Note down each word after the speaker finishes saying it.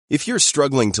If you're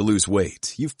struggling to lose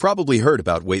weight, you've probably heard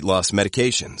about weight loss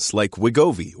medications like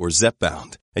Wegovy or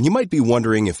Zepbound, and you might be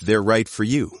wondering if they're right for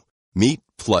you. Meet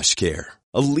PlushCare,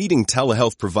 a leading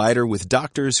telehealth provider with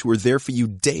doctors who are there for you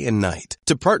day and night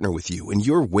to partner with you in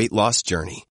your weight loss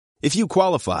journey. If you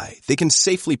qualify, they can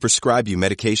safely prescribe you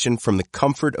medication from the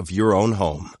comfort of your own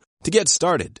home. To get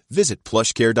started, visit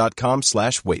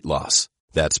plushcare.com/weightloss.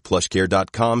 That's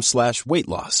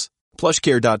plushcare.com/weightloss.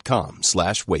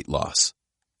 plushcare.com/weightloss.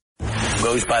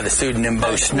 Goes by the pseudonym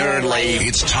Bo Snerdley.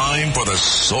 It's time for the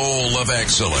Soul of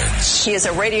Excellence. He is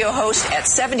a radio host at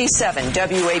 77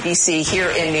 WABC here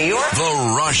in New York.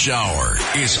 The Rush Hour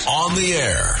is on the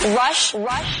air. Rush.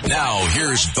 Now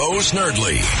here's Bo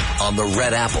Snerdley On the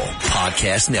Red Apple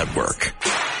Podcast Network.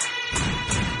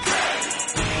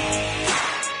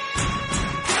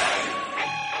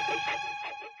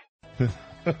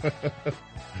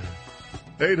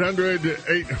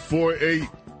 (800-848)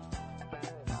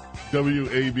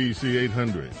 WABC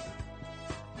 800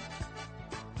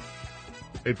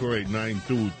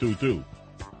 848-9222.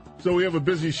 So we have a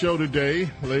busy show today,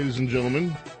 ladies and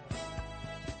gentlemen.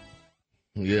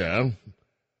 Yeah.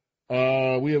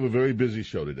 We have a very busy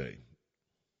show today.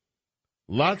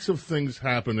 Lots of things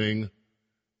happening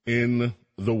in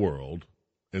the world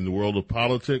of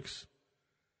politics.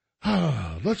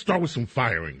 Let's start with some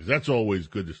firings. That's always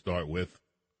good to start with.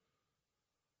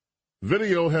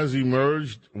 Video has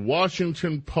emerged.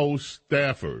 Washington Post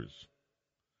staffers.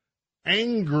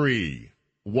 Angry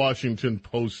Washington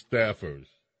Post staffers.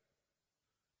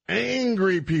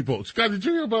 Angry people. Scott, did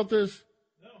you hear about this?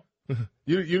 No.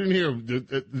 You didn't hear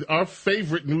our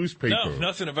favorite newspaper. No,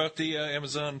 nothing about the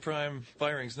Amazon Prime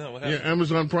firings. No, what happened? Yeah,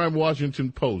 Amazon Prime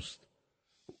Washington Post.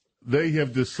 They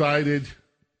have decided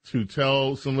to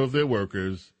tell some of their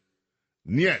workers,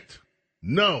 "Niet,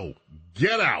 no,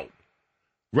 get out."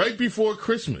 Right before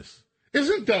Christmas.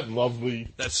 Isn't that lovely?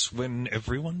 That's when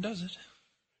everyone does it.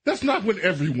 That's not when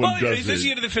everyone does it's the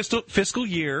it. end of the fiscal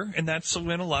year, and that's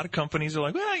when a lot of companies are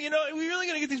like, well, we really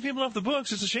got to get these people off the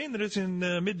books. It's a shame that it's in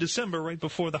mid-December, right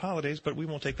before the holidays, but we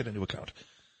won't take that into account.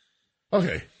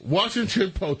 Okay,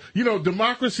 Washington Post.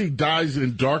 Democracy dies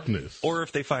in darkness. Or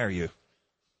if they fire you.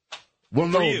 Well,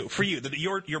 no. For you,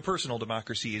 your personal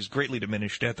democracy is greatly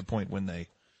diminished at the point when they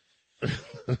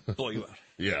blow you out.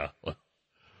 Yeah.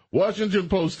 Washington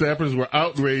Post staffers were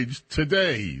outraged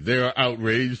today. They are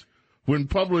outraged when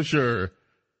publisher,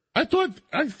 I thought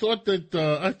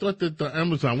that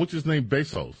Amazon, what's his name,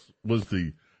 Bezos,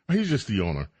 he's just the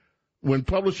owner. When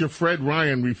publisher Fred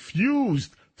Ryan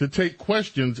refused to take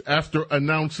questions after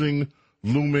announcing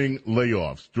looming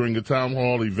layoffs during a town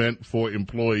hall event for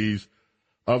employees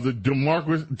of the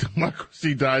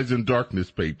Democracy Dies in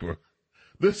Darkness paper.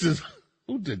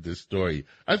 Who did this story?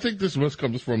 I think this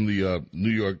comes from the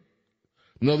New York.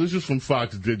 No, this is from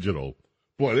Fox Digital.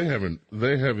 Boy,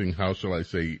 they're having, how shall I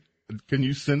say, can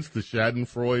you sense the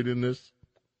Schadenfreude in this?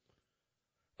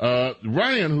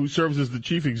 Ryan, who serves as the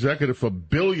chief executive for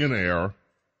billionaire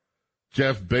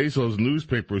Jeff Bezos'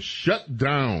 newspaper, shut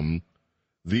down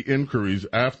the inquiries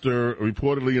after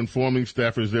reportedly informing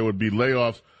staffers there would be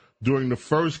layoffs during the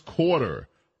first quarter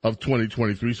of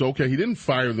 2023. So, okay, he didn't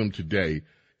fire them today.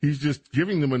 He's just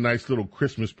giving them a nice little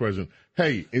Christmas present.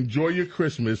 Hey, enjoy your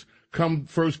Christmas. Come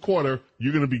first quarter,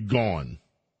 you're going to be gone.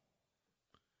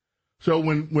 So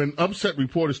when upset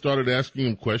reporters started asking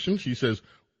him questions, he says,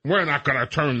 "We're not going to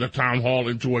turn the town hall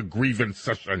into a grievance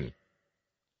session."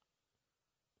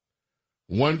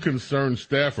 One concerned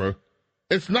staffer,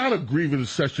 "It's not a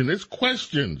grievance session, it's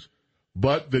questions."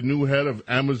 But the new head of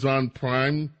Amazon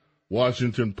Prime,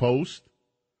 Washington Post,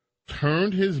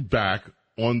 turned his back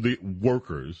on the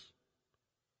workers,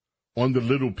 on the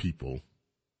little people,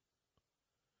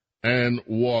 and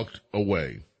walked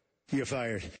away. You're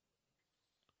fired.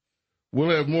 We'll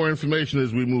have more information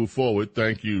as we move forward.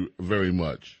 Thank you very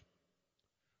much.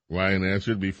 Ryan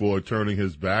answered before turning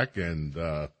his back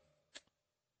and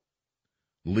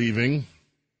leaving.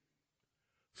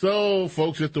 So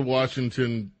folks at the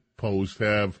Washington Post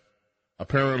are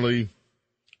going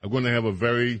to have a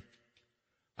very,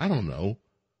 I don't know,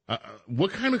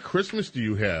 what kind of Christmas do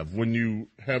you have when you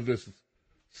have this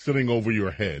sitting over your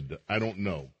head? I don't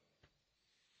know.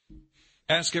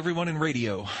 Ask everyone in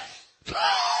radio.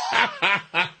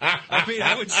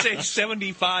 I would say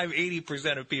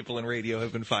 75-80% of people in radio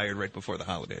have been fired right before the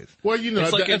holidays. Well,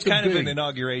 it's kind of an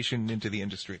inauguration into the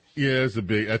industry. Yeah, it's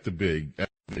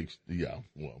yeah,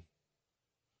 well.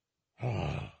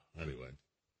 Anyway.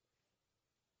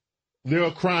 There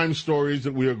are crime stories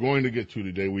that we are going to get to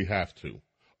today. We have to.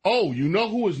 Oh, you know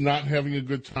who is not having a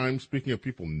good time? Speaking of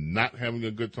people not having a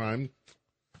good time.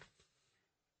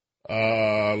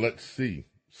 Let's see.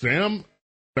 Sam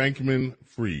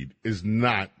Bankman-Fried is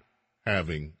not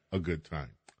having a good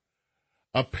time.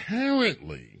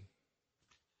 Apparently,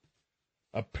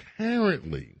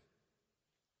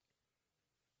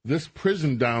 this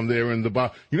prison down there in the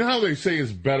Bahamas, you know how they say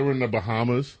it's better in the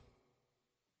Bahamas?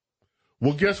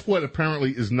 Well, guess what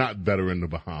apparently is not better in the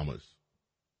Bahamas?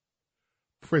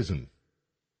 Prison.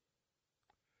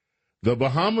 The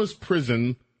Bahamas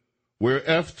prison where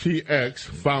FTX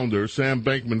founder Sam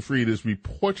Bankman-Fried is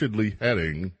reportedly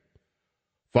heading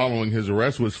following his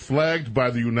arrest was flagged by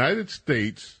the United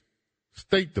States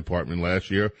State Department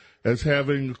last year as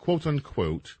having,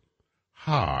 quote-unquote,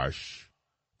 harsh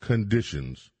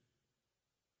conditions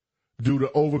due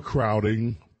to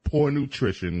overcrowding, poor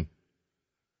nutrition,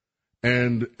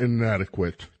 and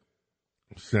inadequate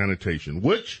sanitation,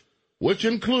 which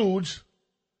includes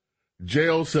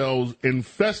jail cells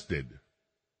infested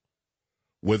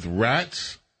with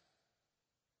rats,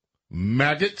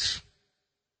 maggots,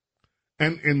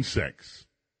 and insects.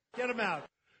 Get them out.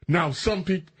 Now, some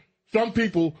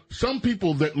people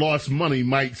that lost money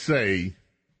might say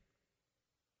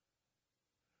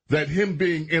that him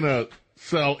being in a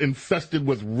cell infested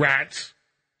with rats,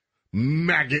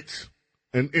 maggots,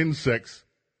 and insects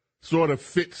sort of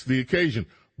fits the occasion.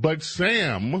 But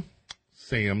Sam,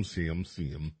 did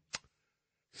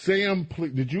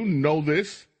you know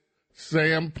this?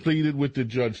 Sam pleaded with the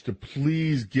judge to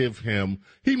please give him,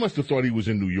 he must have thought he was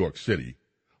in New York City,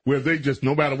 where they just,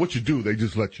 no matter what you do, they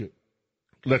just let you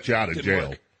out of jail.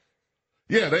 Work.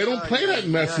 Yeah, they don't play that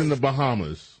mess in the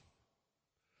Bahamas.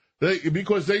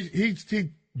 Because he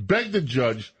begged the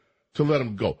judge to let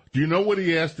him go. Do you know what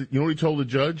he asked? You know what he told the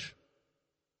judge?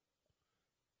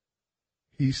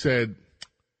 He said,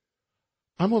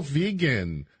 I'm a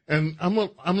vegan, and I'm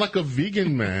like a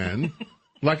vegan man.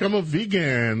 Like I'm a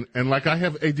vegan, and like I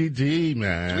have ADD,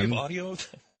 man. Do we have audio?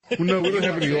 No, we don't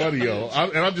have any audio.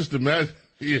 I'm just imagining.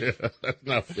 Yeah, that's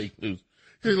not fake news.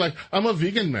 He's like, I'm a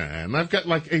vegan man. I've got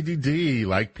like ADD.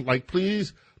 Like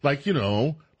please, like, you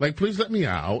know, like please let me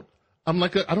out. I'm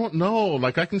like, I don't know.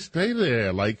 Like I can stay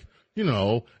there. Like, you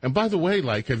know. And by the way,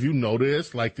 like, have you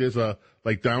noticed? Like, there's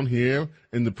like down here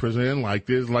in the prison, like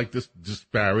there's like this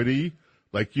disparity.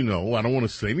 Like, you know, I don't want to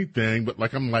say anything, but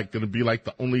like I'm like gonna be like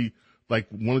the only. Like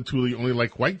one or two of the only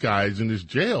like white guys in this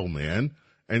jail, man.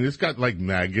 And it's got like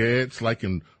maggots, like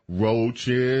and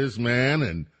roaches,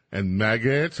 man, and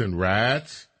maggots and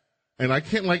rats. And I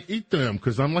can't like eat them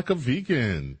because I'm like a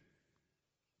vegan.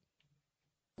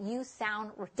 You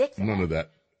sound ridiculous. None of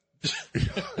that.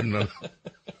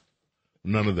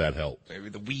 None of that helped. Maybe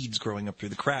the weeds growing up through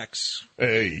the cracks.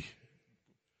 Hey.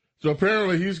 So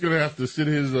apparently he's going to have to sit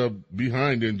his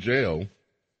behind in jail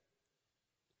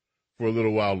for a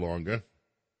little while longer.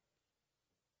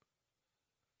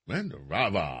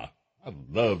 Mandarava, I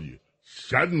love you.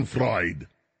 Schadenfreude.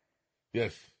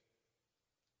 Yes.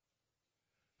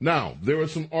 Now, there are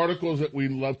some articles that we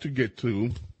love to get to.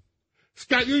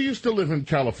 Scott, you used to live in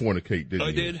California, Kate,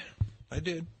 didn't you? I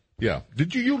did. Yeah.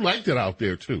 Did you liked it out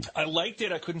there, too? I liked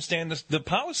it. I couldn't stand the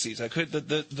policies.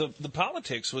 The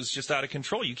politics was just out of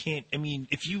control. You can't, I mean,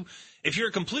 if you're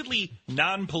a completely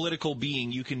non-political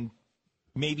being, you can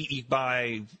maybe eke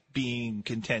by being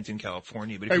content in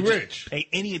California. But if you just pay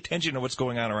any attention to what's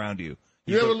going on around you,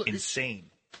 you go insane.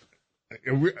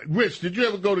 Rich, did you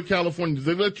ever go to California? Did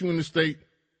they let you in the state?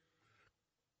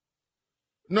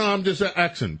 No, I'm just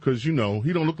asking because, you know,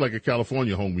 he don't look like a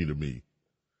California homie to me.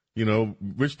 You know,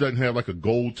 Rich doesn't have like a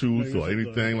gold tooth or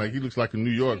anything. Like, he looks like a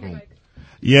New York homie.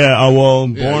 Yeah,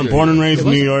 born and raised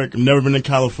in New York. I've never been to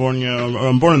California.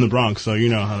 I'm born in the Bronx, so you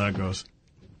know how that goes.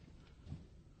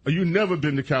 You never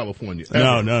been to California?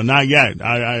 Ever? No, not yet.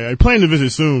 I plan to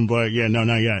visit soon, but yeah, no,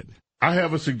 not yet. I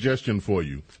have a suggestion for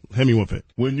you. Hit me with it.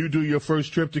 When you do your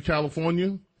first trip to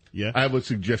California, yeah, I have a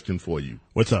suggestion for you.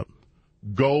 What's up?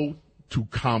 Go to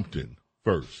Compton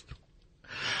first.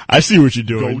 I see what you're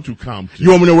doing. Go to Compton. You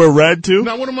want me to wear red too?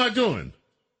 Now, what am I doing?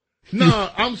 No,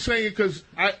 I'm saying because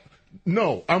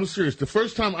I'm serious. The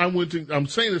first time I went to, I'm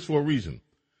saying this for a reason.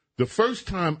 The first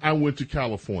time I went to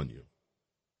California,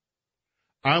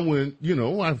 I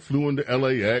flew into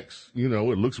LAX. You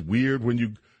know, it looks weird when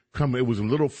you come. It was a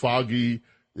little foggy.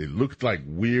 It looked like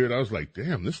weird. I was like,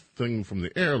 damn, this thing from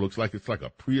the air looks like it's like a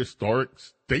prehistoric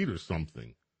state or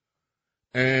something.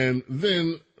 And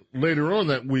then later on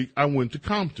that week, I went to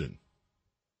Compton.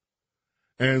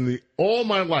 And all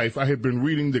my life, I had been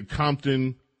reading that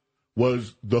Compton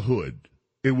was the hood.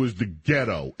 It was the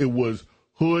ghetto. It was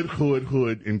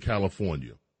hood in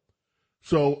California.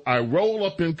 So I roll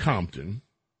up in Compton,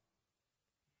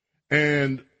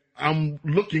 and I'm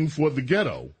looking for the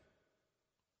ghetto.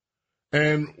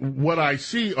 And what I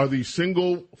see are these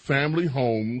single-family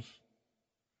homes,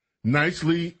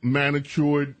 nicely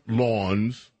manicured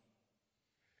lawns.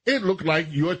 It looked like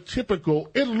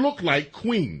it looked like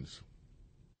Queens.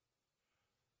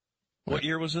 What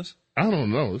year was this? I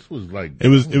don't know. This was like... It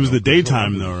was the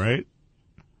daytime, though, right?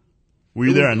 Were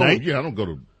you there at night? Yeah, I don't go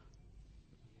to...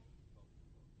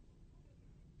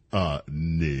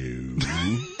 No.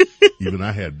 Even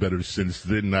I had better sense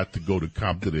then not to go to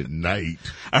Compton at night.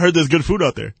 I heard there's good food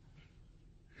out there.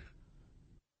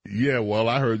 Yeah, well,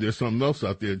 I heard there's something else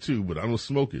out there, too, but I don't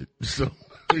smoke it. So,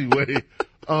 anyway,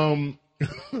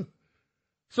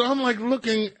 so I'm like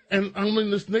looking, and I'm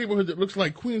in this neighborhood that looks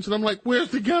like Queens, and I'm like, where's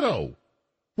the ghetto?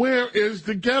 Where is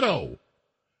the ghetto?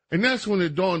 And that's when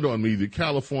it dawned on me that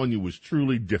California was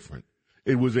truly different.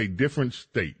 It was a different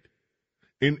state.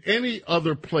 In any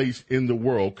other place in the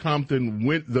world, Compton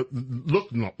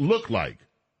looked like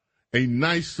a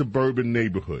nice suburban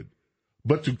neighborhood.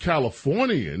 But to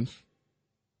Californians,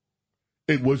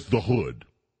 it was the hood.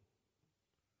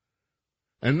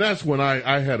 And that's when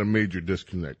I had a major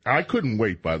disconnect. I couldn't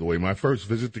wait, by the way. My first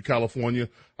visit to California,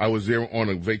 I was there on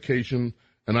a vacation,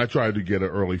 and I tried to get an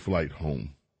early flight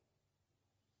home.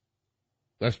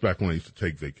 That's back when I used to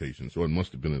take vacations, so it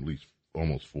must have been at least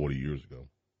almost 40 years ago.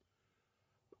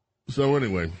 So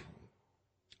anyway,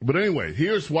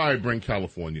 here's why I bring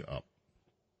California up.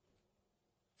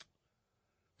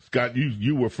 Scott,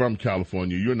 you were from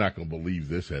California. You're not going to believe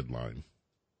this headline.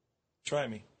 Try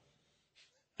me.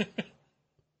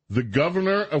 The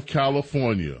governor of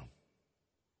California,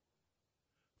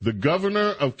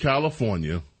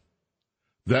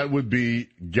 that would be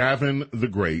Gavin the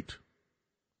Great,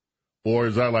 or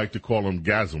as I like to call him,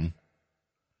 Gasm,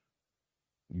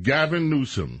 Gavin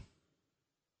Newsom,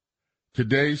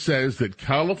 today says that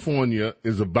California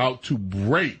is about to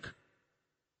break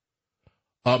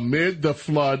amid the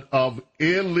flood of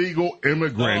illegal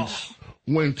immigrants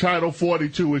when Title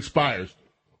 42 expires.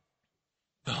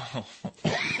 Oh.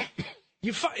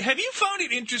 Have you found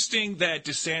it interesting that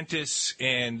DeSantis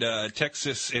and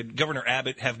Texas and Governor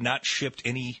Abbott have not shipped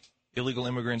any illegal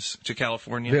immigrants to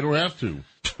California? They don't have to.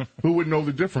 Who would know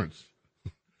the difference?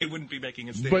 It wouldn't be making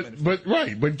a statement.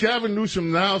 But Gavin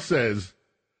Newsom now says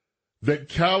that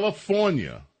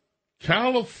California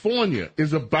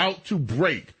is about to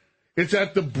break. It's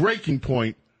at the breaking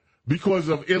point because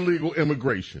of illegal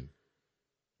immigration.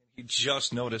 He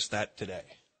just noticed that today.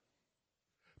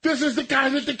 This is the guy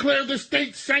that declared the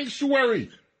state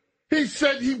sanctuary. He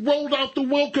said he rolled out the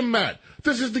welcome mat.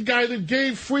 This is the guy that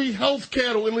gave free health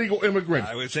care to illegal immigrants.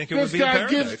 I would think it would be a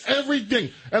paradise. This guy gives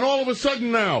everything. And all of a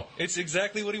sudden now. It's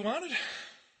exactly what he wanted.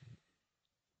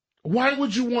 Why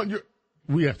would you want your...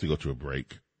 We have to go to a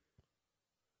break.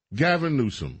 Gavin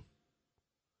Newsom,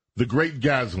 the great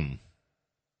Gasm,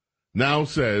 now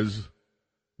says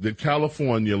that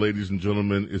California, ladies and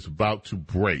gentlemen, is about to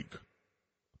break.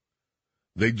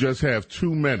 They just have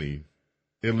too many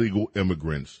illegal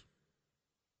immigrants.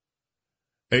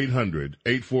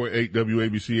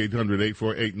 800-848-WABC,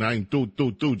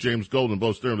 800-848-9222. James Golden,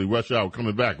 Bo Sternly, Rush Hour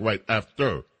coming back right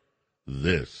after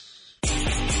this.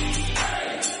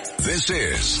 This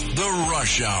is The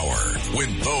Rush Hour with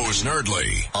Bo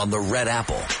Snerdly on the Red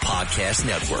Apple Podcast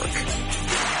Network.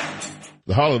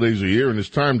 The holidays are here, and it's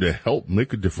time to help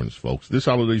make a difference, folks. This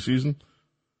holiday season,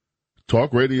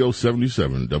 Talk Radio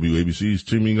 77, WABC is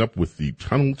teaming up with the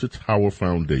Tunnel to Tower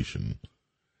Foundation.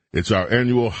 It's our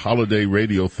annual holiday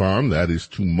radiothon. That is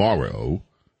tomorrow,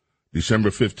 December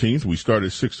 15th. We start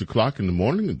at 6 o'clock in the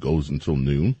morning. It goes until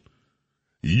noon.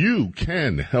 You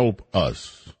can help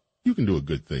us. You can do a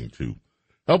good thing, too.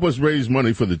 Help us raise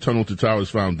money for the Tunnel to Towers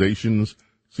Foundation's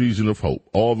Season of Hope.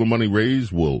 All the money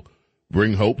raised will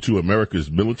bring hope to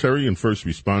America's military and first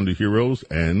responder heroes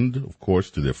and, of course,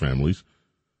 to their families.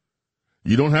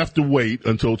 You don't have to wait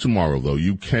until tomorrow, though.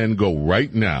 You can go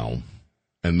right now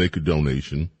and make a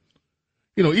donation.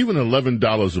 You know, even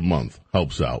 $11 a month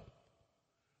helps out.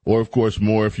 Or, of course,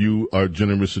 more if you are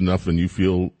generous enough and you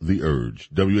feel the urge.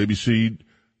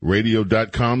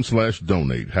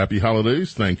 WABCRadio.com/donate. Happy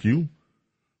holidays. Thank you.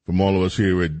 From all of us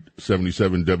here at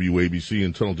 77 WABC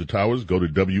and Tunnel to Towers, go to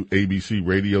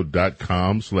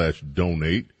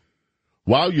WABCRadio.com/donate.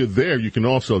 While you're there, you can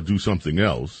also do something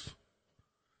else.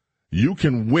 You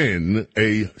can win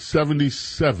a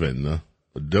 77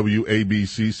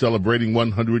 WABC Celebrating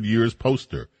 100 Years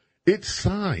poster. It's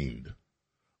signed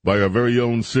by our very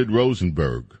own Sid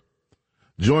Rosenberg.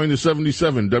 Join the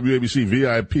 77 WABC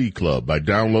VIP Club by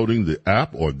downloading the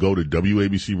app or go to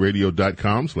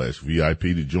WABCRadio.com/VIP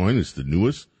to join. It's the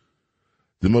newest,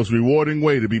 the most rewarding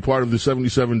way to be part of the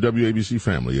 77 WABC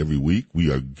family. Every week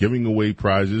we are giving away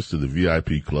prizes to the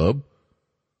VIP Club.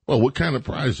 Well, what kind of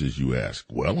prizes, you ask?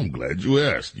 Well, I'm glad you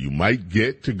asked. You might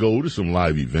get to go to some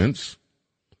live events.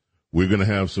 We're going to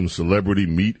have some celebrity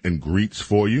meet and greets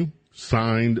for you,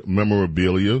 signed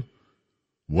memorabilia.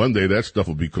 One day that stuff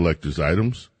will be collector's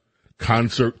items,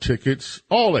 concert tickets,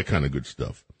 all that kind of good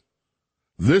stuff.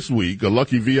 This week, a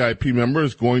lucky VIP member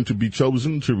is going to be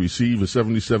chosen to receive a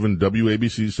 77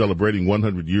 WABC Celebrating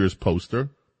 100 Years poster,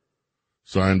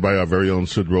 signed by our very own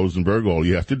Sid Rosenberg. All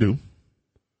you have to do,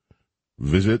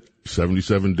 visit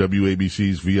 77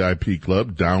 WABC's VIP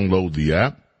Club, download the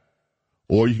app,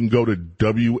 or you can go to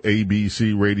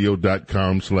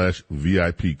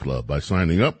WABCRadio.com/VIP Club. By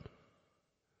signing up,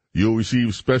 you'll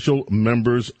receive special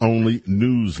members-only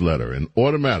newsletter and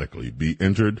automatically be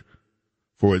entered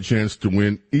for a chance to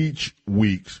win each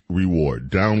week's reward.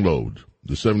 Download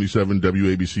the 77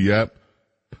 WABC app.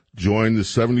 Join the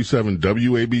 77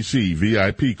 WABC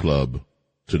VIP Club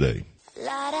today.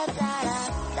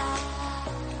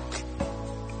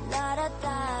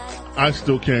 I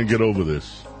still can't get over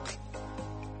this.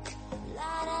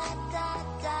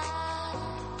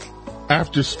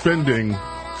 After spending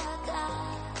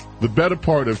the better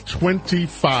part of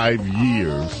 25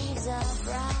 years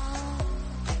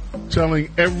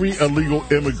telling every illegal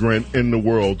immigrant in the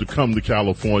world to come to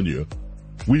California,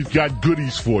 we've got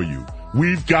goodies for you.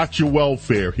 We've got your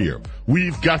welfare here.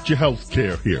 We've got your health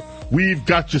care here. We've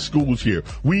got your schools here.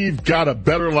 We've got a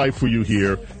better life for you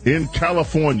here in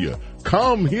California.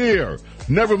 Come here.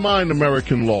 Never mind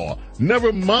American law.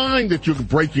 Never mind that you're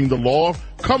breaking the law.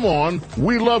 Come on.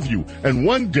 We love you. And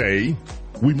one day,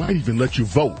 we might even let you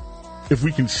vote if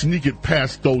we can sneak it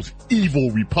past those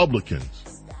evil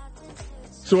Republicans.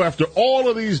 So after all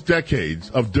of these decades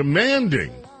of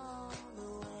demanding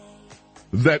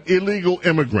that illegal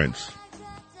immigrants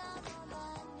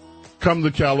come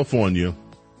to California,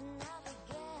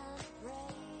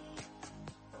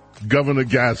 Governor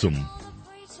Gasm,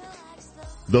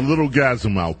 the little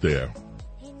Gasm out there,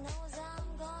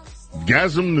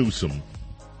 Gasm Newsom,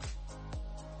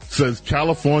 says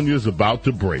California is about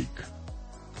to break.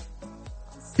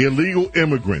 Illegal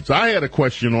immigrants. I had a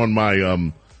question on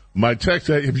my text.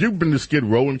 Have you been to Skid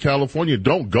Row in California?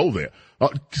 Don't go there.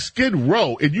 Skid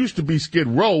Row, it used to be Skid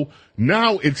Row.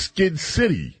 Now it's Skid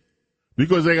City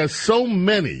because they got so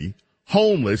many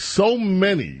homeless, so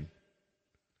many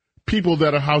people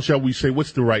that are, how shall we say,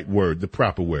 what's the right word, the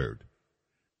proper word?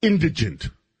 Indigent.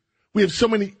 We have so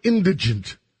many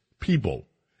indigent people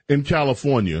in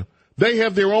California. They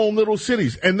have their own little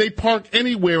cities and they park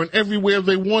anywhere and everywhere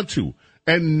they want to.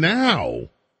 And now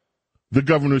the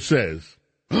governor says,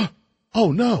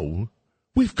 oh no,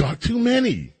 we've got too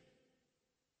many.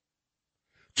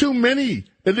 Too many.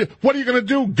 What are you going to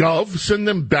do, Gov? Send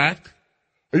them back?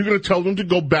 Are you going to tell them to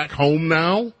go back home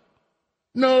now?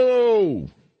 No.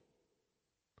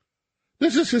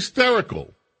 This is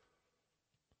hysterical.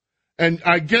 And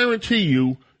I guarantee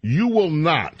you, you will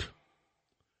not.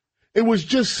 It was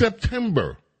just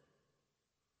September.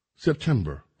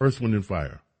 Earth, Wind, and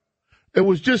Fire. It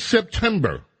was just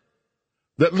September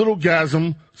that little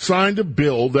Gasm signed a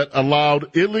bill that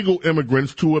allowed illegal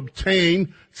immigrants to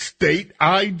obtain state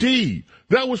ID.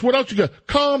 That was what else you got.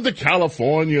 Come to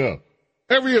California.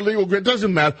 Every illegal immigrant,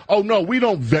 doesn't matter. Oh, no, we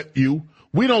don't vet you.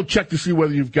 We don't check to see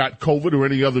whether you've got COVID or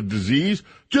any other disease.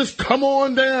 Just come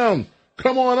on down.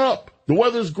 Come on up. The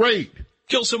weather's great.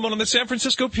 Kill someone on the San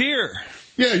Francisco Pier.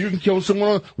 Yeah, you can kill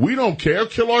someone. We don't care.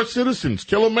 Kill our citizens.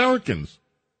 Kill Americans.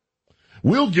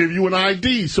 We'll give you an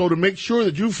ID so to make sure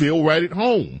that you feel right at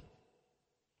home.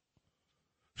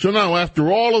 So now,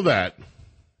 after all of that,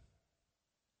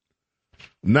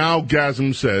 now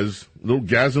Gasm says, little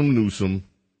Gasm Newsom,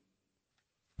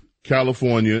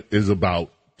 California is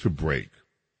about to break.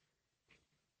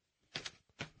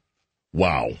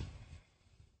 Wow.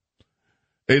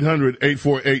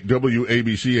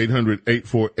 800-848-WABC,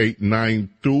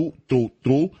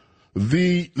 800-848-9222.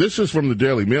 This is from the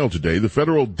Daily Mail today, the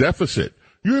federal deficit.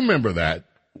 You remember that.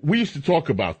 We used to talk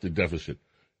about the deficit.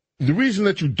 The reason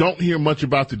that you don't hear much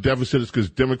about the deficit is because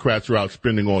Democrats are out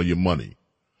spending all your money.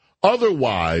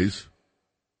 Otherwise,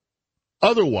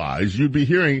 you'd be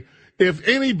hearing, if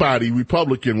anybody,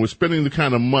 Republican, was spending the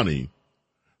kind of money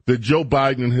that Joe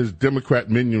Biden and his Democrat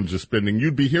minions are spending,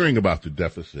 you'd be hearing about the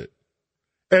deficit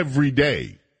every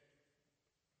day.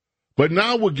 But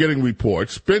now we're getting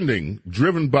reports, spending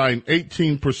driven by an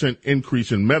 18%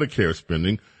 increase in Medicare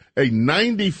spending, a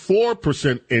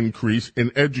 94% increase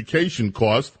in education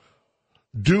costs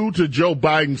due to Joe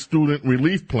Biden's student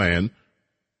relief plan.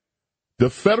 The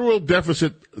federal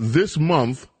deficit this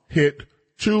month hit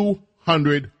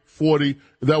 240,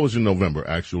 that was in November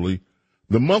actually.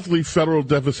 The monthly federal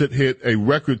deficit hit a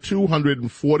record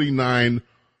 $249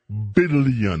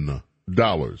 billion.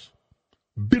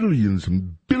 Billions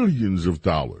and billions of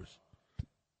dollars.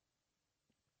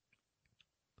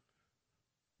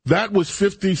 That was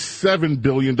 $57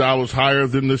 billion higher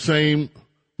than the same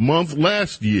month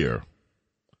last year.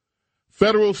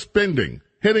 Federal spending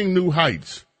hitting new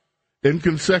heights in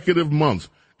consecutive months.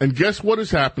 And guess what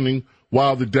is happening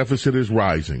while the deficit is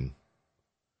rising?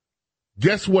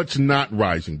 Guess what's not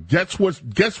rising? Guess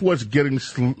what's getting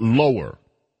lower?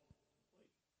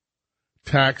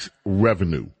 Tax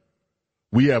revenue.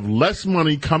 We have less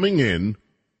money coming in,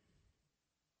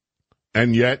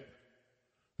 and yet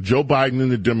Joe Biden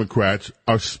and the Democrats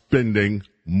are spending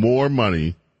more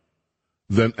money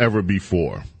than ever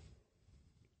before.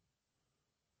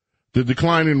 The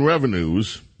decline in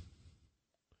revenues,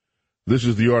 this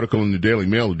is the article in the Daily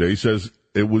Mail today, says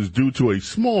it was due to a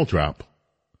small drop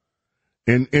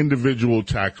in individual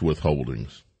tax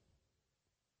withholdings.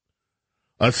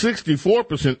 A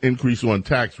 64% increase on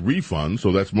tax refunds,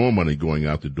 so that's more money going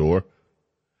out the door,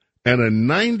 and a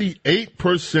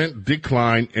 98%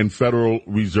 decline in Federal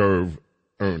Reserve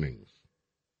earnings.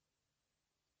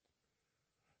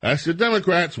 That's the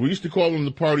Democrats. We used to call them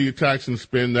the party of tax and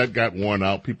spend. That got worn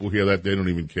out. People hear that. They don't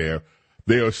even care.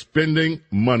 They are spending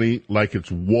money like it's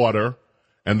water,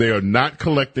 and they are not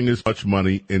collecting as much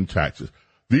money in taxes.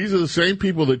 These are the same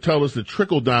people that tell us the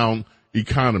trickle-down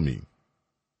economy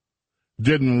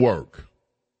didn't work.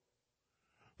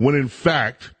 When in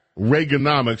fact,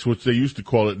 Reaganomics, which they used to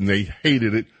call it, and they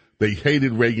hated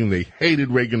Reagan, they hated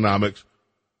Reaganomics,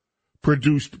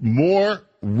 produced more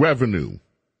revenue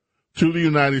to the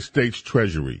United States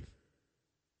Treasury.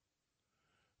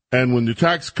 And when the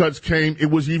tax cuts came, it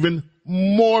was even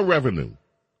more revenue.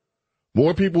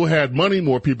 More people had money,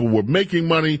 more people were making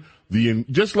money,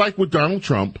 just like with Donald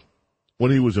Trump when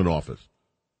he was in office.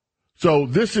 So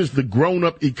this is the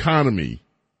grown-up economy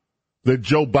that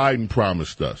Joe Biden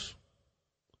promised us.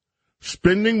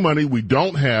 Spending money we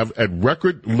don't have at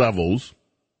record levels,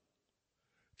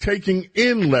 taking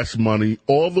in less money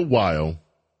all the while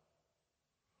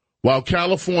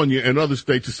California and other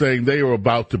states are saying they are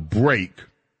about to break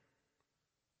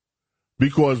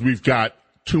because we've got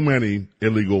too many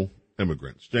illegal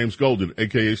immigrants. James Golden,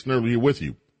 a.k.a. Snerdley, here with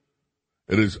you.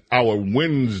 It is our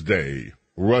Wednesday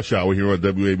rush hour here on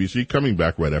WABC, coming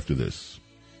back right after this.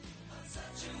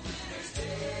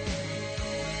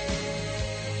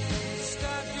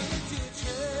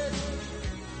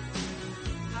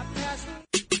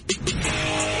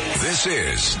 This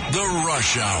is The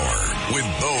Rush Hour with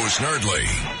Bo Snerdley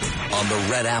on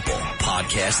the Red Apple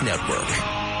Podcast Network.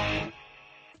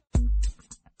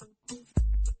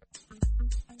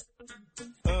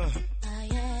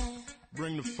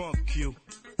 Bring the funk, Q.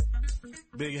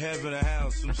 Big head for the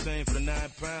house, I'm saying for the 9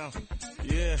 pound.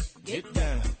 Yeah, get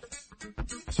down.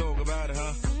 Talk about it,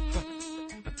 huh?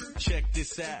 Check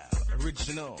this out,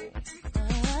 original.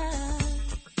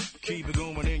 Keep it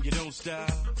going and you don't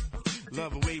stop.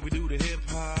 Love the way we do the hip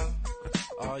hop.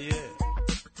 Oh yeah.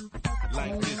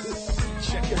 Like this.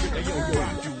 Check it. Hey, yo, I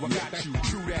got you.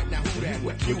 True that. Now who that?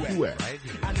 Where you at?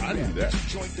 I knew that.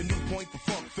 Joint the new point for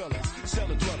funk fellas.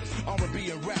 Cellar dwellers. R&B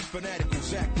and rap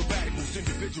fanaticals. Acrobaticals.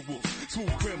 Individuals.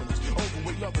 Smooth criminals.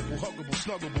 Overweight, lovable, huggable,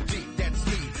 snuggable, deep. That's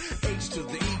me. H to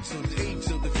the E to the E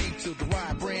to the V to the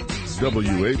Y. Brandy.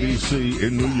 WABC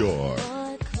in New York.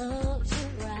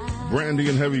 Brandy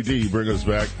and Heavy D bring us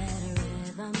back.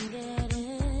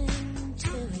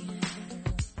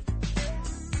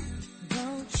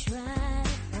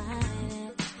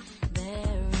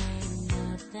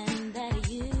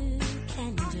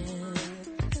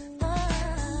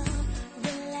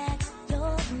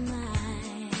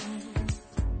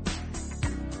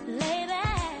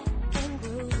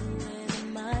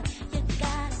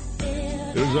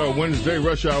 It is our Wednesday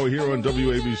rush hour here on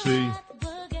WABC.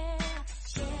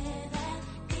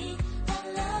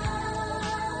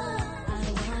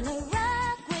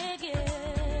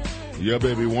 Yeah,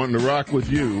 baby, wanting to rock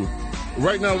with you.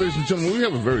 Right now, ladies and gentlemen, we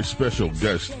have a very special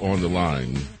guest on the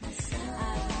line.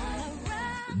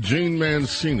 Gene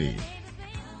Mancini.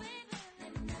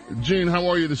 Gene, how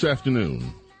are you this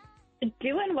afternoon?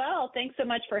 Doing well. Thanks so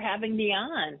much for having me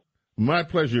on. My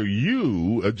pleasure.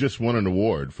 You just won an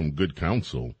award from Good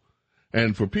Counsel.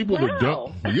 And for people that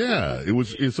don't,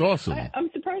 it's awesome. I'm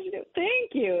surprised you do.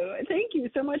 Thank you. Thank you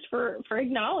so much for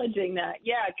acknowledging that.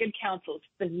 Yeah, Good Counsel is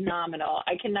phenomenal.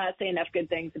 I cannot say enough good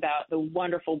things about the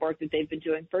wonderful work that they've been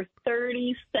doing for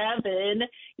 37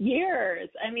 years.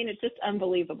 I mean, it's just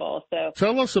unbelievable. So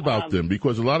tell us about them,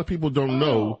 because a lot of people don't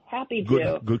know happy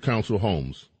to. Good Counsel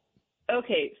Homes.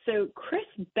 Okay, so Chris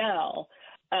Bell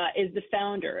is the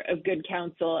founder of Good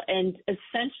Counsel, and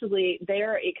essentially they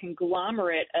are a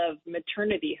conglomerate of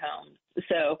maternity homes.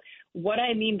 So what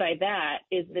I mean by that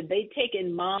is that they take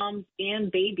in moms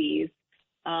and babies,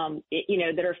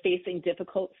 that are facing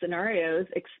difficult scenarios,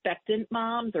 expectant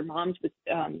moms or moms with,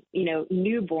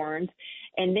 newborns,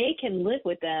 and they can live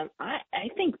with them, I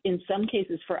think in some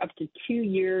cases for up to 2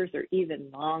 years or even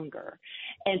longer.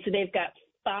 And so they've got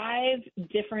 5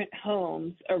 different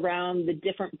homes around the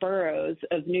different boroughs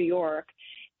of New York.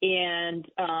 And,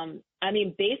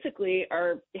 basically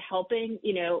are helping,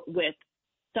 with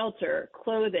shelter,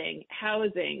 clothing,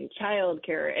 housing,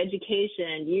 childcare,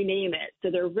 education, you name it.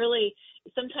 So they're really,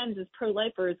 sometimes as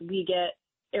pro-lifers, we get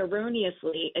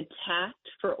erroneously attacked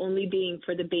for only being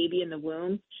for the baby in the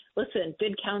womb. Listen,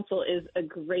 Good Counsel is a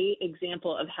great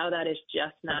example of how that is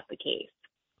just not the case.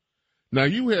 Now,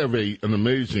 you have an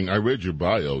amazing, I read your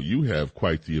bio, you have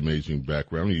quite the amazing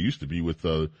background. You used to be with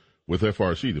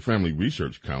FRC, the Family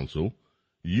Research Council.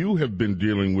 You have been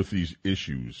dealing with these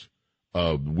issues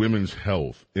of women's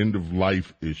health,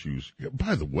 end-of-life issues.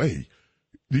 By the way,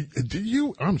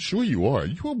 I'm sure you are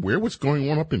aware what's going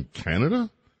on up in Canada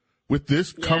with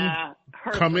this? Yeah,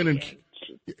 come in and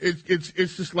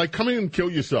it's just like come in and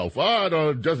kill yourself. No,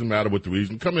 it doesn't matter what the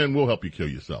reason. Come in, we'll help you kill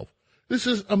yourself. This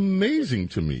is amazing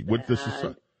to me. What this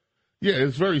is, yeah,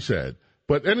 it's very sad.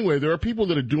 But anyway, there are people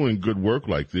that are doing good work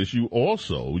like this. You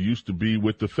also used to be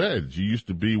with the feds. You used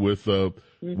to be with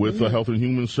Health and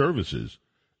Human Services.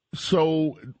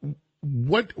 So,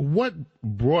 what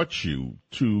brought you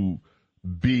to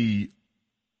be,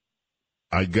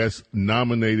 I guess,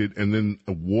 nominated and then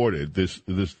awarded this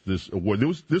award?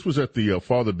 This was at the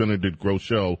Father Benedict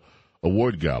Groeschel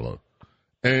Award Gala.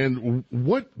 And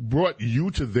what brought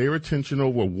you to their attention,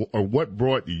 or what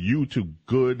brought you to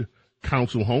Good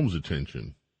Counsel Homes'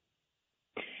 attention?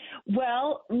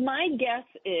 Well, my guess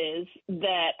is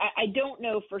that I don't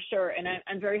know for sure, and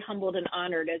I'm very humbled and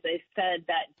honored. As I said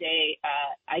that day,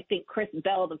 I think Chris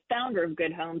Bell, the founder of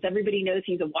Good Homes, everybody knows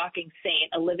he's a walking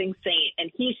saint, a living saint, and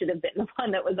he should have been the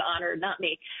one that was honored, not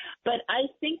me. But I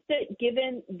think that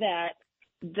given that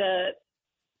the,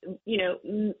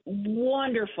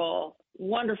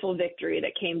 wonderful victory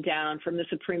that came down from the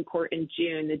Supreme Court in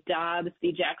June, the Dobbs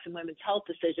v. Jackson Women's Health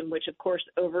decision, which of course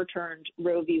overturned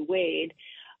Roe v. Wade.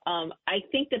 I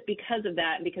think that because of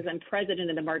that, and because I'm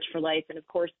president of the March for Life, and of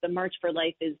course the March for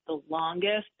Life is the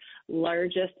longest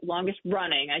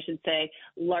running,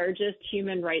 largest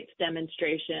human rights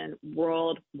demonstration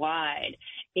worldwide.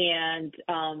 And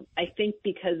I think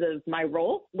because of my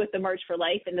role with the March for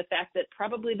Life and the fact that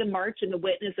probably the march and the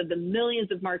witness of the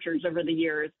millions of marchers over the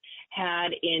years had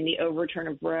in the overturn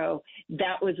of Roe,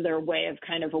 that was their way of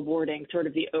kind of awarding sort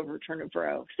of the overturn of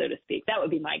Roe, so to speak. That would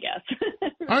be my guess.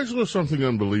 I saw something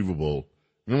unbelievable.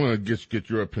 I want to get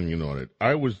your opinion on it.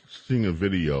 I was seeing a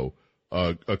video.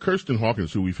 Kirsten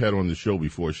Hawkins, who we've had on the show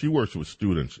before, she works with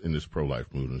students in this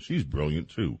pro-life movement. She's brilliant,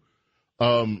 too.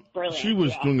 Brilliant, she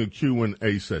was doing a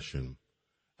Q&A session,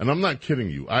 and I'm not kidding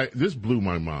you. This blew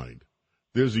my mind.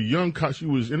 There's a she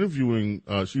was interviewing,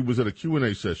 she was at a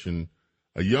Q&A session.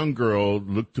 A young girl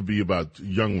looked to be about,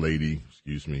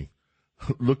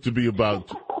 looked to be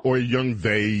about, or a young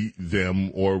they,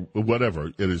 them, or whatever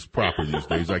it is proper these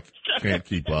days. I can't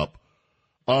keep up.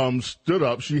 Stood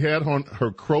up. She had on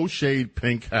her crocheted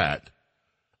pink hat.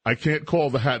 I can't call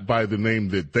the hat by the name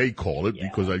that they call it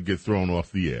because I'd get thrown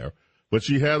off the air. But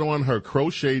she had on her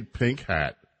crocheted pink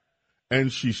hat,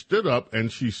 and she stood up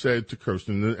and she said to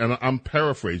Kirsten, and I'm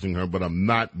paraphrasing her, but I'm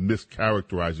not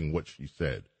mischaracterizing what she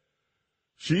said.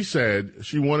 She said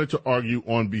she wanted to argue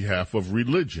on behalf of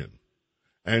religion.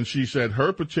 And she said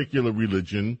her particular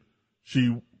religion,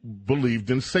 she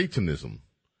believed in Satanism.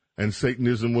 And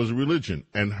Satanism was a religion.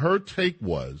 And her take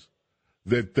was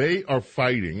that they are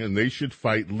fighting, and they should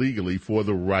fight legally for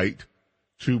the right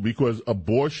to, because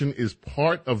abortion is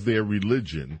part of their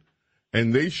religion,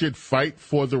 and they should fight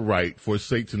for the right for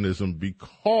Satanism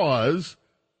because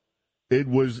it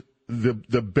was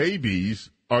the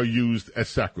babies are used as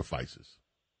sacrifices.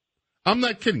 I'm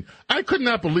not kidding. I could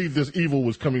not believe this evil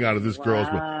was coming out of this girl's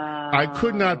mouth. I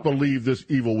could not believe this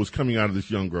evil was coming out of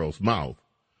this young girl's mouth.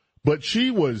 But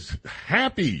she was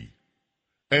happy,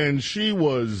 and she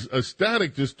was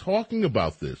ecstatic just talking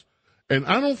about this. And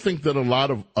I don't think that a lot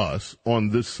of us on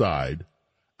this side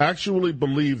actually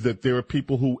believe that there are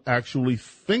people who actually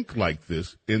think like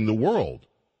this in the world.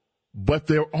 But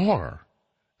there are,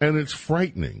 and it's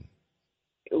frightening.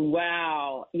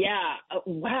 Wow. Yeah.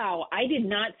 Wow. I did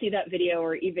not see that video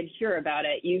or even hear about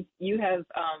it. You have,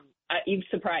 you've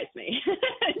surprised me,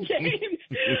 James.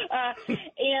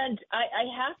 And I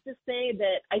have to say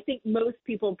that I think most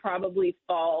people probably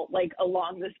fall like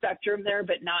along the spectrum there,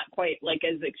 but not quite like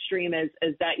as extreme as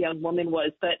that young woman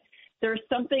was. But there's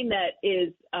something that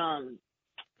is,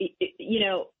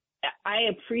 I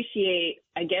appreciate,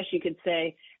 I guess you could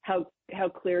say, how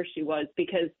clear she was,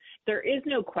 because there is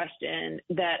no question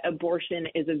that abortion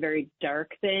is a very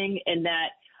dark thing, and that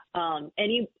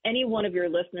any one of your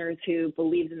listeners who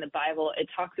believes in the Bible, it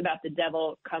talks about the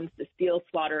devil comes to steal,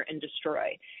 slaughter, and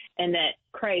destroy, and that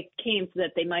Christ came so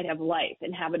that they might have life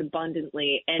and have it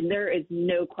abundantly. And there is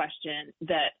no question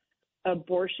that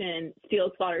abortion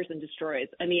steals, slaughters, and destroys.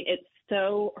 I mean, it's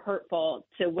so hurtful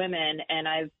to women, and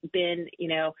I've been,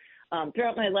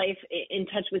 throughout my life in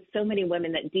touch with so many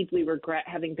women that deeply regret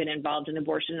having been involved in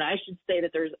abortion. And I should say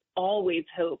that there's always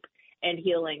hope and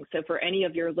healing. So for any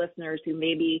of your listeners who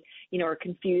maybe, are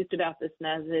confused about this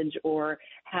message or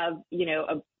have,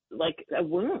 a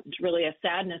wound, really a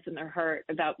sadness in their heart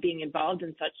about being involved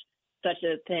in such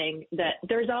a thing, that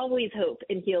there's always hope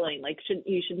and healing.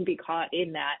 You shouldn't be caught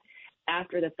in that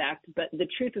after the fact. But the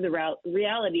truth of the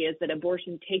reality is that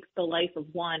abortion takes the life of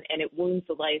one and it wounds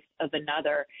the life of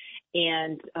another.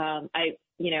 And I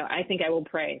think I will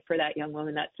pray for that young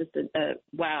woman. That's just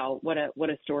wow, what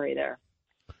a story there.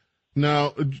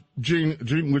 Now, Jean,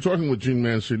 we're talking with Jean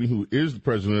Mancini, who is the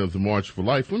president of the March for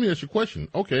Life. Let me ask you a question.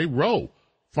 Okay, Roe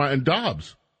and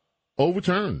Dobbs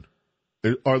overturned.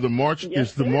 Is the March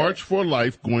for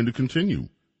Life going to continue?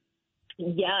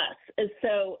 Yes.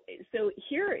 So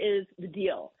here is the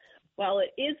deal. While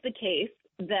it is the case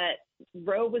that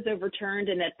Roe was overturned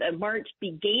and that the march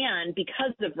began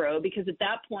because of Roe, because at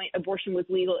that point abortion was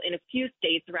legal in a few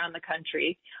states around the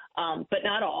country, but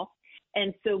not all.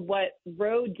 And so what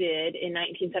Roe did in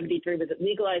 1973 was it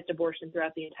legalized abortion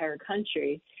throughout the entire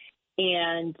country.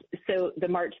 And so the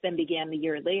march then began the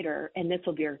year later, and this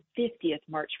will be our 50th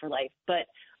March for Life. But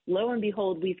lo and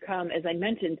behold, we've come, as I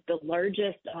mentioned, the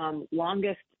largest,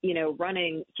 longest,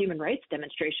 running human rights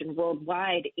demonstration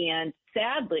worldwide. And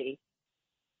sadly,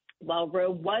 while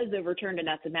Roe was overturned, and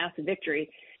that's a massive victory,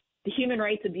 the human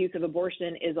rights abuse of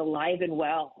abortion is alive and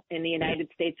well in the United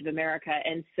States of America.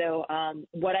 And so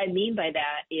what I mean by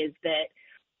that is that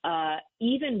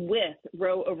even with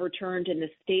Roe overturned and the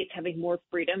states having more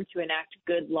freedom to enact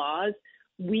good laws,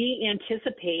 we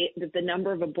anticipate that the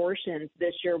number of abortions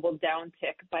this year will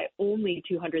downtick by only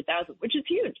 200,000, which is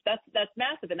huge. That's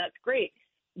massive, and that's great.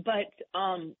 But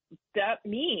that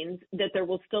means that there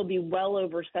will still be well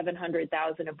over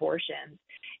 700,000 abortions.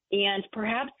 And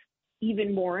perhaps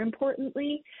even more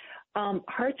importantly,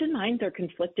 hearts and minds are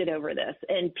conflicted over this.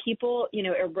 And people,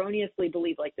 erroneously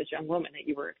believe, like this young woman that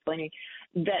you were explaining,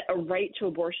 that a right to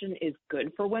abortion is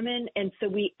good for women. And so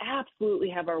we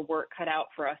absolutely have our work cut out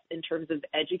for us in terms of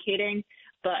educating,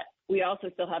 but we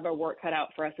also still have our work cut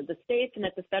out for us at the states and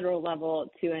at the federal level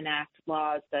to enact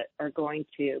laws that are going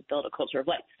to build a culture of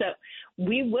life. So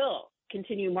we will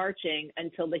continue marching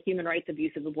until the human rights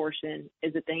abuse of abortion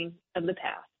is a thing of the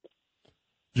past.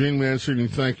 Jean Mancini,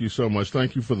 thank you so much.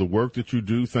 Thank you for the work that you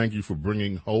do. Thank you for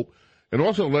bringing hope. And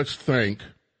also let's thank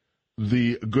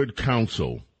the Good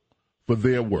Counsel for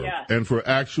their work and for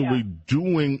actually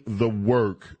doing the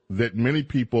work that many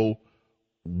people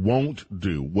won't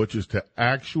do, which is to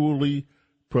actually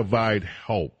provide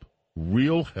help,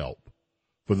 real help,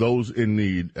 for those in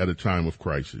need at a time of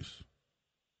crisis.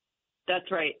 That's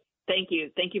right. Thank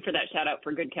you. Thank you for that shout out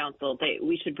for Good Counsel.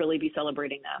 We should really be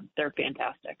celebrating them. They're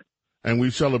fantastic. And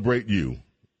we celebrate you,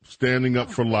 standing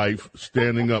up for life,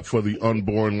 standing up for the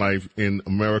unborn life in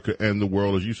America and the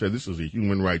world. As you said, this is a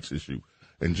human rights issue.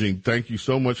 And, Jean, thank you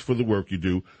so much for the work you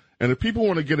do. And if people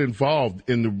want to get involved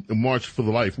in the March for the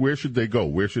Life, where should they go?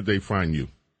 Where should they find you?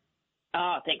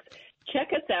 Thanks.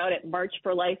 Check us out at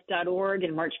marchforlife.org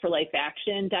and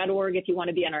marchforlifeaction.org if you want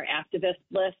to be on our activist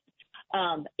list.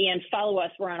 And follow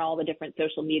us. We're on all the different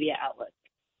social media outlets.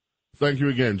 Thank you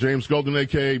again. James Golden,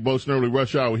 a.k.a. Bo Snerdley,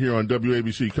 Rush Hour here on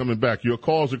WABC, coming back. Your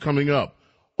calls are coming up.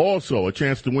 Also, a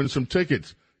chance to win some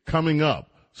tickets coming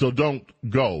up. So don't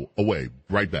go away.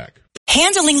 Right back.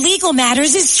 Handling legal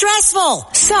matters is stressful.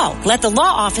 So, let the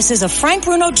law offices of Frank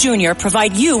Bruno Jr.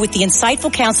 provide you with the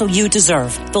insightful counsel you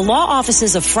deserve. The law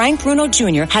offices of Frank Bruno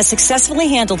Jr. has successfully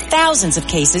handled thousands of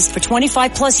cases for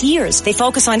 25 plus years. They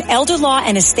focus on elder law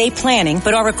and estate planning,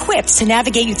 but are equipped to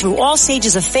navigate you through all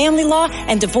stages of family law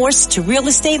and divorce to real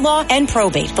estate law and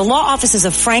probate. The law offices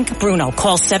of Frank Bruno.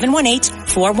 Call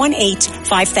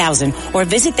 718-418-5000 or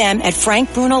visit them at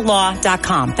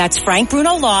frankbrunolaw.com. That's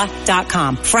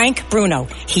frankbrunolaw.com. Frank Bruno.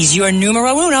 He's your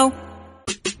numero uno.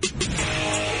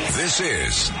 This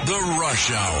is The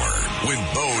Rush Hour with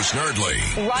Bo Snerdley.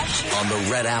 Rush on the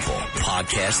Red Apple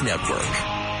Podcast Network.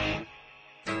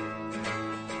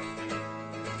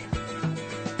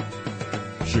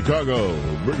 Chicago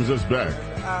brings us back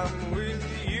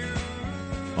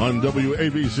on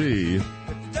WABC.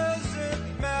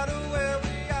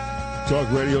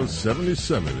 Talk Radio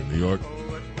 77 in New York.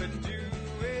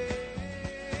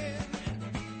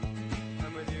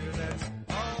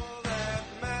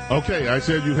 Okay, I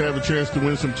said you'd have a chance to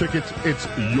win some tickets. It's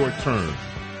your turn.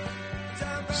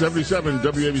 77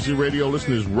 WABC radio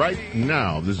listeners right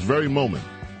now, this very moment.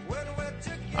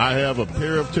 I have a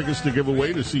pair of tickets to give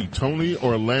away to see Tony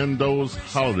Orlando's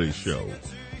holiday show.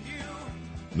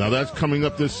 Now that's coming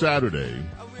up this Saturday,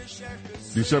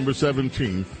 December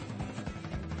 17th,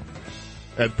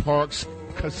 at Parks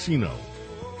Casino.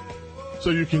 So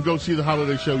you can go see the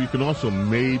holiday show. You can also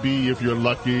maybe, if you're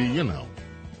lucky, you know.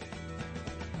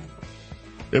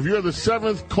 If you're the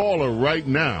seventh caller right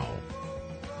now,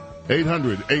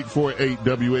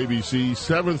 800-848-WABC,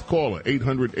 seventh caller,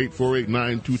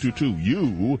 800-848-9222.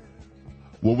 You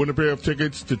will win a pair of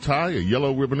tickets to tie a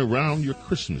yellow ribbon around your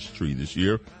Christmas tree this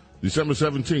year. December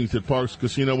 17th at Parks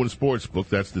Casino and Sportsbook.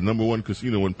 That's the #1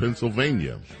 casino in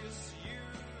Pennsylvania.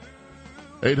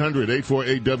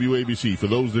 800-848-WABC. For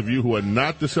those of you who are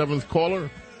not the seventh caller,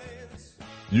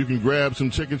 you can grab some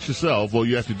tickets yourself. All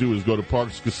you have to do is go to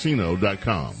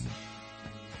parkscasino.com.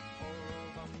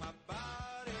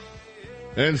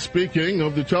 And speaking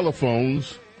of the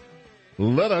telephones,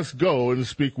 let us go and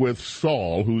speak with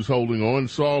Saul, who's holding on.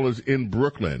 Saul is in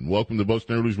Brooklyn. Welcome to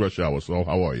Boston Early's Rush Hour. Saul,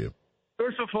 how are you?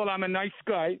 First of all, I'm a nice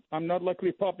guy. I'm not like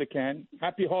Republican.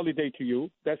 Happy holiday to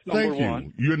you. That's number one.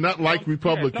 Thank you. You're not like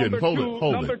Republican. Hold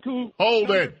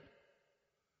it.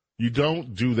 You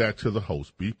don't do that to the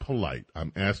host. Be polite.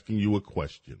 I'm asking you a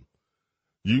question.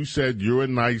 You said you're a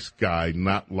nice guy,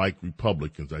 not like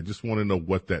Republicans. I just want to know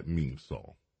what that means,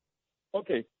 Saul.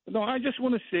 Okay. No, I just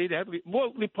want to say that,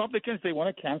 well, Republicans, they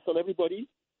want to cancel everybody.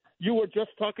 You were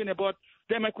just talking about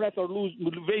Democrats are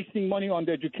wasting money on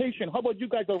the education. How about you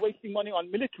guys are wasting money on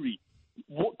military?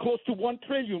 Close to $1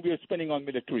 trillion we are spending on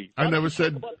military. I never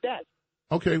said about that.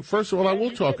 Okay, first of all, I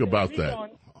will talk about that.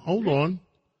 Hold on.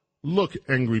 Look,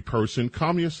 angry person,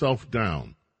 calm yourself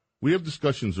down. We have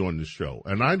discussions on this show,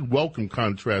 and I welcome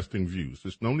contrasting views.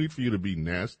 There's no need for you to be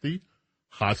nasty,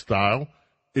 hostile,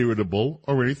 irritable,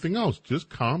 or anything else. Just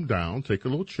calm down, take a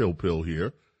little chill pill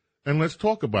here, and let's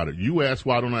talk about it. You asked,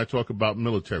 why don't I talk about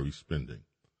military spending?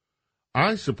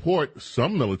 I support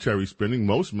some military spending,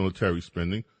 most military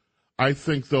spending. I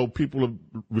think, though, people have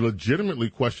legitimately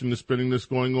questioned the spending that's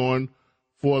going on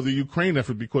for the Ukraine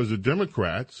effort because the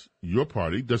Democrats, your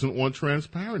party, doesn't want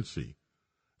transparency.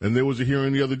 And there was a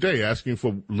hearing the other day asking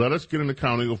for, let us get an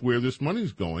accounting of where this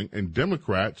money's going, and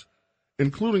Democrats,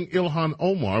 including Ilhan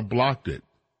Omar, blocked it.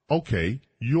 Okay,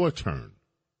 your turn.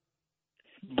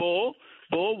 Bo,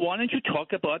 why don't you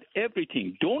talk about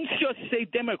everything? Don't just say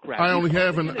Democrats. I only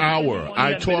have an hour.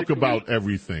 I talk about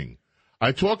everything.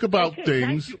 I talk about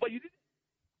things. You, but you didn't.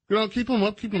 You know, keep them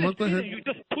up. Go ahead. You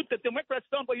just put the Democrats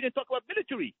down, but you didn't talk about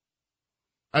military.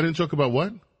 I didn't talk about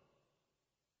what?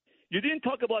 You didn't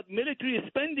talk about military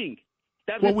spending.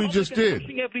 Well, we just did.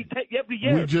 Every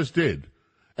year. We just did.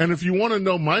 And if you want to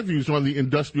know my views on the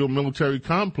industrial military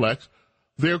complex,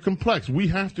 they're complex. We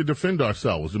have to defend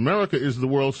ourselves. America is the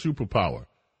world's superpower.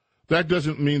 That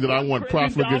doesn't mean that I want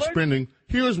profligate spending.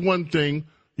 Here's one thing.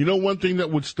 You know one thing that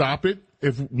would stop it?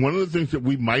 If one of the things that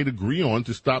we might agree on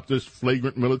to stop this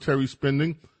flagrant military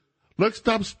spending, let's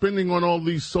stop spending on all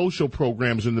these social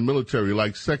programs in the military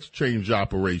like sex change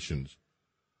operations.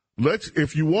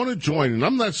 If you want to join, and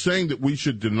I'm not saying that we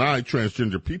should deny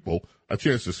transgender people a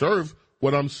chance to serve.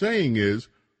 What I'm saying is,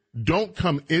 don't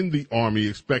come in the Army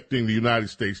expecting the United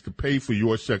States to pay for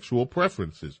your sexual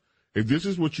preferences. If this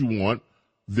is what you want,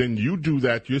 then you do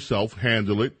that yourself,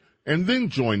 handle it, and then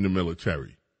join the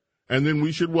military. And then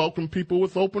we should welcome people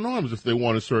with open arms if they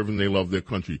want to serve and they love their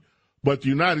country. But the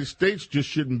United States just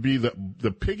shouldn't be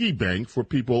the piggy bank for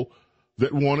people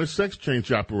that want a sex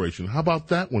change operation. How about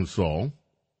that one, Saul?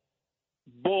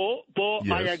 Bo,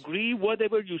 yes. I agree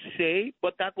whatever you say,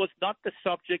 but that was not the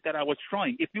subject that I was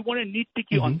trying. If you want to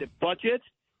nitpicky on the budget,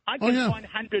 I can find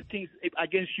 100 things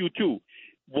against you too.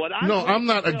 I'm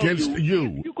not against you.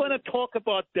 If you're going to talk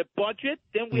about the budget,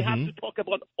 then we have to talk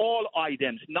about all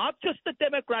items, not just the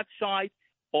Democrat side,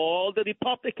 all the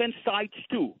Republican sides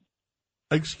too.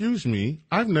 Excuse me,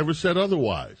 I've never said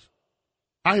otherwise.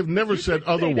 I have never said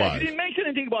otherwise. You didn't mention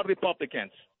anything about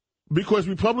Republicans. Because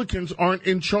Republicans aren't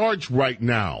in charge right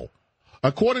now.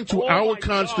 According to our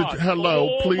Constitution,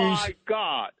 please. Oh, my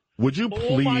God. Would you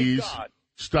please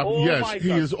stop? Yes, he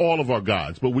is all of our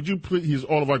gods. But would you please, he is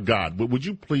all of our God. But would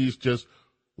you please just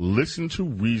listen to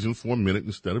reason for a minute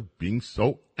instead of being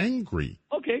so angry?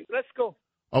 Okay, let's go.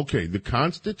 Okay, the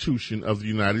Constitution of the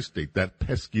United States, that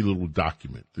pesky little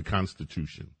document, the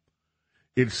Constitution,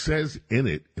 it says in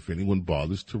it, if anyone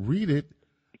bothers to read it,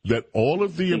 that all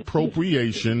of the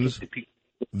appropriations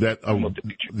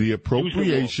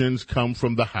come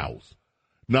from the House.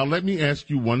 Now, let me ask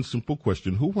you one simple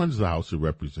question. Who runs the House of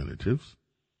Representatives?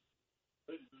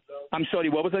 I'm sorry,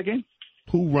 what was that again?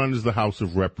 Who runs the House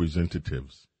of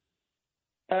Representatives?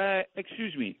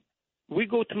 Excuse me. We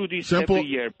go through this simple, every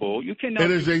year, Bo. You cannot.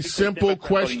 It is a simple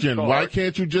question. Why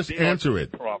can't you just answer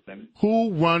it?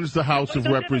 Who runs the House of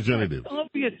Representatives?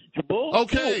 Obvious, Bo.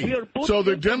 Okay, so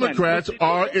the Democrats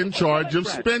are in charge of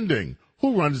spending.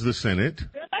 Who runs the Senate?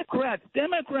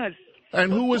 Democrats. And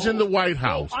who is in the White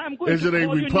House? Is it a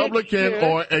Republican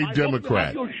or a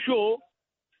Democrat?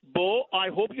 Bo, I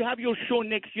hope you have your show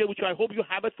next year, which I hope you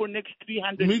have it for next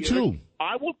 300 Me years. too.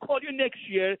 I will call you next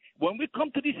year. When we come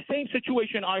to this same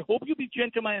situation, I hope you be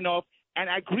gentleman enough and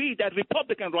agree that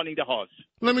Republican running the House.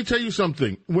 Let me tell you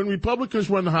something. When Republicans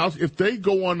run the House, if they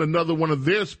go on another one of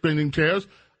their spending tears,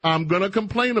 I'm going to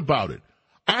complain about it.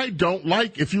 I don't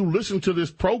like, if you listen to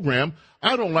this program,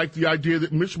 I don't like the idea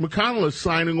that Mitch McConnell is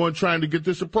signing on trying to get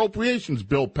this appropriations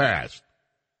bill passed.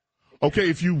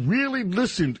 Okay, if you really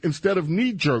listened instead of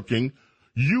knee-jerking,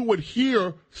 you would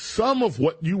hear some of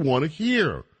what you want to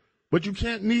hear. But you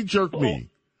can't knee-jerk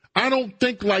me. I don't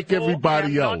think like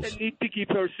everybody else. I'm not a nitpicky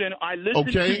person. I listen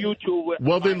to you too.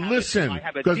 Well, then listen,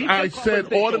 because I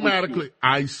said automatically,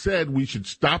 I said we should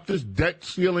stop this debt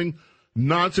ceiling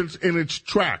nonsense in its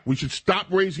track. We should stop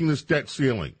raising this debt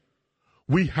ceiling.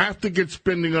 We have to get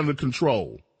spending under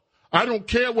control. I don't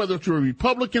care whether it's a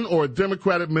Republican or a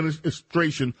Democrat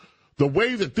administration. The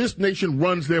way that this nation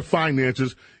runs their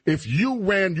finances, if you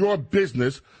ran your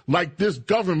business like this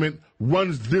government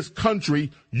runs this country,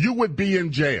 you would be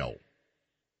in jail.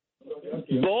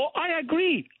 Well, I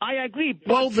agree.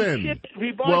 Well,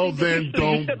 then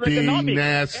don't be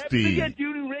nasty. Every year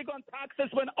during Reagan, taxes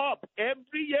went up.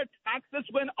 Every year taxes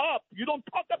went up. You don't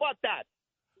talk about that.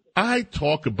 I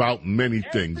talk about many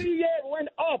things. Every year went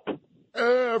up.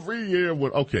 Every year.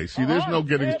 Okay, see, there's no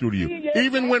getting through to you.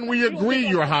 Even when we agree,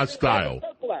 you're hostile.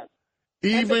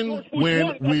 Even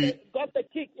when we got the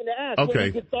kick in the ass.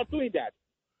 Okay. When start doing that.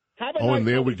 And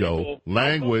there we go.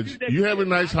 Language. You have a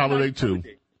nice holiday, too.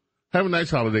 Have a nice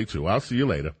holiday, too. I'll see you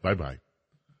later. Bye-bye.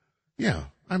 Yeah,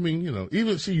 I mean,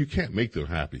 you can't make them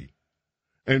happy.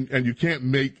 And you can't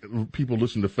make people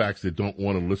listen to facts that don't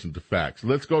want to listen to facts.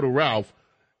 Let's go to Ralph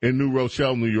in New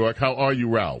Rochelle, New York. How are you,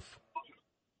 Ralph?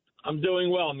 I'm doing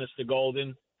well, Mr.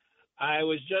 Golden. I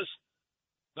was just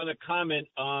going to comment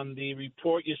on the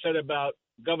report you said about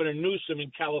Governor Newsom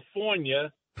in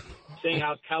California, saying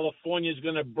how California is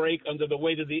going to break under the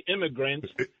weight of the immigrants.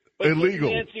 But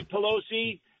illegal. Nancy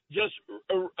Pelosi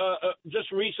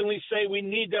just recently say we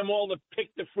need them all to pick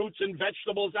the fruits and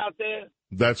vegetables out there.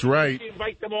 That's right.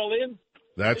 Invite them all in.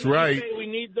 That's right. Say we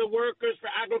need the workers for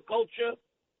agriculture.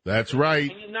 That's right.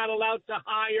 And you're not allowed to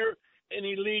hire an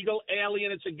illegal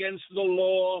alien. It's against the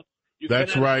law. You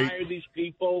That's cannot right. hire these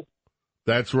people.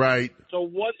 That's right. So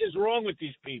what is wrong with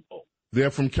these people?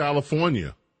 They're from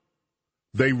California.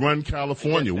 They run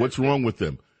California. What's wrong with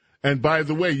them? And by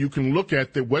the way, you can look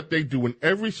at what they do in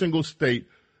every single state.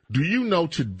 Do you know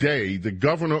today the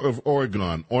governor of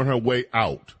Oregon, on her way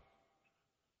out,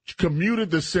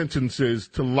 commuted the sentences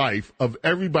to life of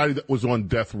everybody that was on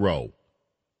death row?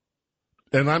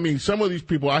 And I mean, some of these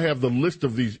people, I have the list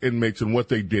of these inmates and what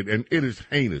they did, and it is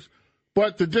heinous.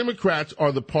 But the Democrats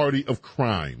are the party of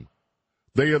crime.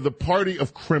 They are the party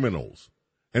of criminals.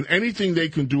 And anything they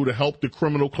can do to help the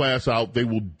criminal class out, they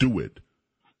will do it.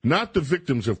 Not the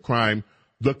victims of crime,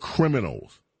 the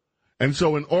criminals. And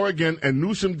so in Oregon, and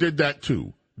Newsom did that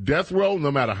too. Death row,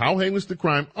 no matter how heinous the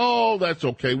crime, that's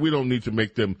okay. We don't need to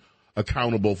make them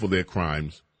accountable for their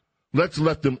crimes. Let's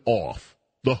let them off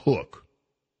the hook.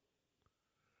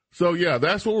 So, yeah,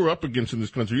 that's what we're up against in this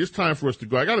country. It's time for us to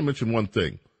go. I got to mention one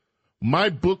thing. My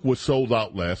book was sold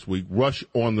out last week, Rush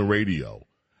on the Radio.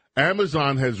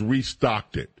 Amazon has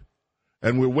restocked it,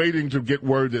 and we're waiting to get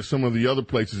word that some of the other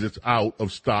places it's out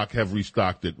of stock have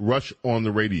restocked it. Rush on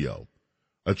the Radio,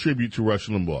 a tribute to Rush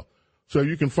Limbaugh. So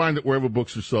you can find it wherever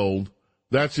books are sold.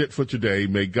 That's it for today.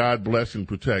 May God bless and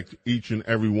protect each and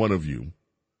every one of you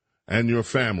and your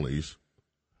families.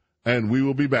 And we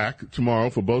will be back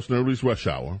tomorrow for Bo Snerdly's Rush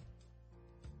Hour,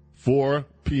 4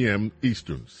 p.m.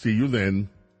 Eastern. See you then.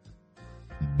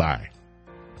 Bye.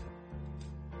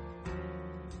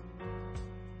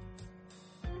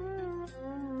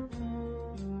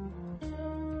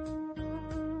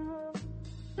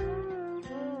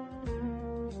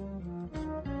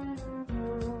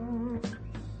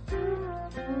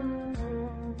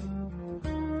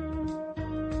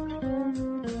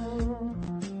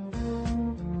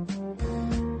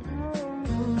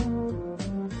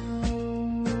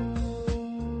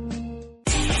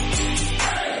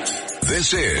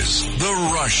 This is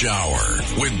The Rush Hour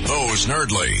with Bo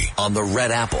Snerdley on the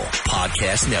Red Apple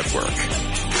Podcast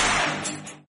Network.